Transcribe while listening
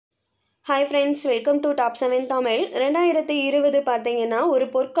Hi friends, welcome to Top 7 Tamil. 2020 பார்த்தீங்கன்னா ஒரு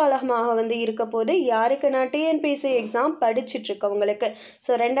பொற்காலமாக இருக்க போது யாருக்கு நான் tnpsc எக்ஸாம் படிச்சிட்டு இருக்கவங்களுக்கு.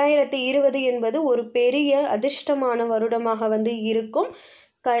 ஸோ 2020 என்பது ஒரு பெரிய அதிர்ஷ்டமான வருடமாக இருக்கும்.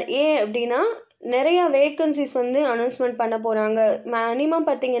 ஏன் அப்படின்னா நிறைய வேக்கன்சிஸ் அனௌன்ஸ்மெண்ட் பண்ண போகிறாங்க. மினிமம்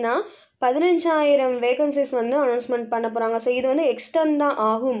பார்த்தீங்கன்னா 15,000 வேகன்சிஸ் அனௌன்ஸ்மெண்ட் பண்ண போகிறாங்க. ஸோ இது எக்ஸ்டெண்ட் தான்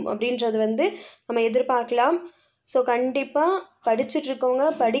ஆகும் அப்படின்றது நம்ம எதிர்பார்க்கலாம். ஸோ கண்டிப்பாக படிச்சுட்ருக்கவங்க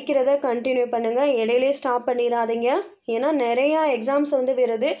படிக்கிறத கண்டினியூ பண்ணுங்கள், இடையிலே ஸ்டாப் பண்ணிடாதீங்க. ஏன்னா நிறையா எக்ஸாம்ஸ்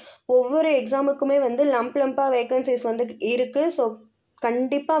வருது. ஒவ்வொரு எக்ஸாமுக்குமே லம்பாக வேக்கன்சிஸ் இருக்குது. ஸோ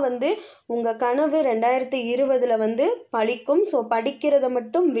கண்டிப்பாக உங்கள் கனவு 2020 பழிக்கும். ஸோ படிக்கிறத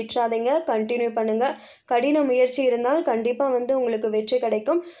மட்டும் விட்டுறாதீங்க, கண்டினியூ பண்ணுங்கள். கடின முயற்சி இருந்தால் கண்டிப்பாக உங்களுக்கு வெற்றி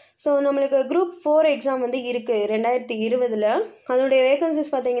கிடைக்கும். ஸோ நம்மளுக்கு குரூப் 4 எக்ஸாம் இருக்குது 2020. அதனுடைய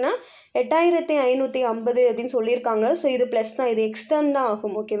வேகன்சிஸ் பார்த்தீங்கன்னா 8,550 அப்படின்னு சொல்லியிருக்காங்க. ஸோ இது ப்ளஸ் தான், இது எக்ஸ்டெண்ட் தான்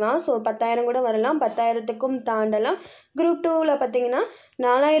ஆகும். ஓகேவா? ஸோ 10,000 கூட வரலாம், 10,000க்கும் தாண்டலாம். குரூப் 2வில் பார்த்தீங்கன்னா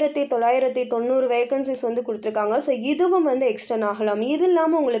 4,990 வேகன்சிஸ் கொடுத்துருக்காங்க. ஸோ இதுவும் எக்ஸ்டெண்ட் ஆகலாம். இது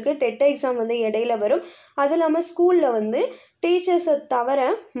இல்லாமல் உங்களுக்கு டெட் எக்ஸாம் இடையில வரும். அது இல்லாமல் ஸ்கூலில் டீச்சர்ஸை தவிர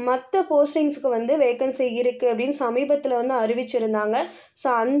மற்ற போஸ்டிங்ஸுக்கு வேக்கன்சி இருக்குது அப்படின்னு சமீபத்தில் அறிவிச்சிருந்தாங்க. ஸோ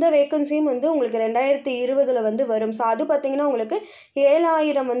அந்த வேக்கன்சியும் உங்களுக்கு 2020 வரும். ஸோ அது பார்த்திங்கன்னா உங்களுக்கு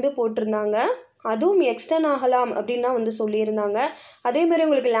 7,000 போட்டிருந்தாங்க. அதுவும் எக்ஸ்டெண்ட் ஆகலாம் அப்படின்னு தான் சொல்லியிருந்தாங்க. அதேமாதிரி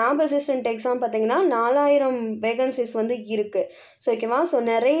உங்களுக்கு லேப் அசிஸ்டன்ட் எக்ஸாம் பார்த்திங்கன்னா 4,000 வேகன்சிஸ் இருக்குது. ஸோ ஓகேவா? ஸோ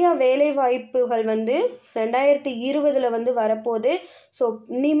நிறைய வேலை வாய்ப்புகள் 2020 வரப்போகுது. ஸோ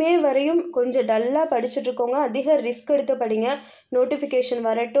இனிமே வரையும் கொஞ்சம் டல்லாக படிச்சுட்ருக்கோங்க, அதிக ரிஸ்க் எடுத்து படிங்க. நோட்டிஃபிகேஷன்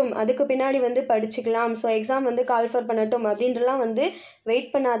வரட்டும், அதுக்கு பின்னாடி படிச்சுக்கலாம். ஸோ எக்ஸாம் கால்ஃபர் பண்ணட்டும் அப்படின்றலாம்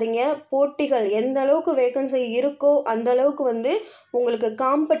வெயிட் பண்ணாதீங்க. போட்டிகள் எந்த அளவுக்கு வேகன்சி இருக்கோ அந்த அளவுக்கு உங்களுக்கு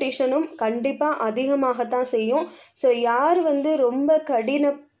காம்படிஷனும் கண்டிப்பாக அதிகமாகத்தான் செய்யும். ஸோ யார் ரொம்ப கடின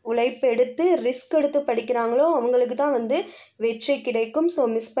உழைப்பு எடுத்து ரிஸ்க் எடுத்து படிக்கிறாங்களோ அவங்களுக்கு தான் வெற்றி கிடைக்கும். ஸோ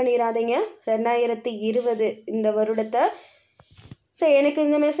மிஸ் பண்ணிடாதீங்க 2020 இந்த வருடத்தை. ஸோ எனக்கு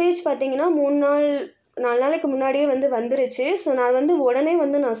இந்த மெசேஜ் பார்த்தீங்கன்னா 4 நாளைக்கு முன்னாடியே வந்துருச்சு. ஸோ நான் உடனே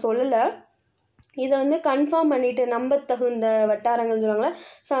நான் சொல்லலை, இதை கன்ஃபார்ம் பண்ணிவிட்டு நம்ப தகுந்த வட்டாரங்கள் சொல்லுவாங்களே,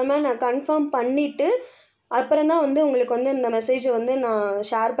 ஸோ அது மாதிரி நான் கன்ஃபார்ம் பண்ணிவிட்டு அப்புறம் தான் உங்களுக்கு இந்த மெசேஜை நான்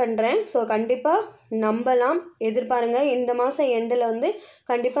ஷேர் பண்ணுறேன். ஸோ கண்டிப்பாக நம்பலாம், எதிர்பாருங்க. இந்த மாதம் எண்டில்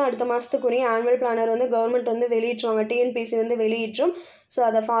கண்டிப்பாக அடுத்த மாதத்துக்குரிய annual planar government வெளியிட்டுருவாங்க, TNPSC வெளியிட்டுரும். So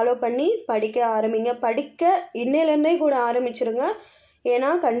அதை ஃபாலோ பண்ணி படிக்க ஆரம்பிங்க. படிக்க இன்னையிலேருந்தே கூட ஆரம்பிச்சிருங்க.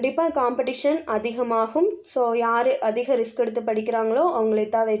 ஏன்னா கண்டிப்பாக காம்படிஷன் அதிகமாகும். ஸோ யார் அதிக ரிஸ்க் எடுத்து படிக்கிறாங்களோ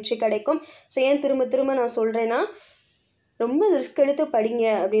அவங்களுக்கு தான் வெற்றி கிடைக்கும். ஸோ ஏன் திரும்ப நான் சொல்கிறேன்னா, ரொம்ப ரிஸ்க் எடுத்து படிங்க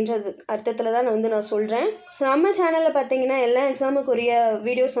அப்படின்றது அர்த்தத்தில் தான் நான் சொல்கிறேன். ஸோ நம்ம சேனலில் பார்த்தீங்கன்னா எல்லா எக்ஸாமுக்குரிய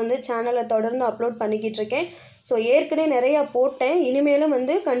வீடியோஸ் சேனலில் தொடர்ந்து அப்லோட் பண்ணிக்கிட்டு இருக்கேன். ஸோ ஏற்கனவே நிறையா போட்டேன், இனிமேலும்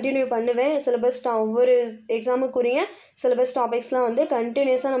கண்டினியூ பண்ணுவேன். ஒவ்வொரு எக்ஸாமுக்குரிய சிலபஸ் டாபிக்ஸ்லாம்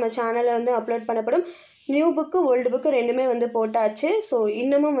கண்டினியூஸாக நம்ம சேனலில் அப்லோட் பண்ணப்படும். நியூ புக்கு ஓல்டு புக்கு ரெண்டுமே போட்டாச்சு. ஸோ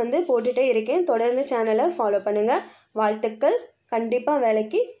இன்னமும் போட்டுகிட்டே இருக்கேன். தொடர்ந்து சேனலை ஃபாலோ பண்ணுங்கள். வாழ்த்துக்கள். கண்டிப்பாக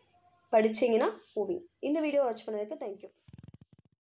வேலைக்கு படிச்சிங்கன்னா போவீங்க. இந்த வீடியோ வாட்ச் பண்ணதுக்கு தேங்க்யூ.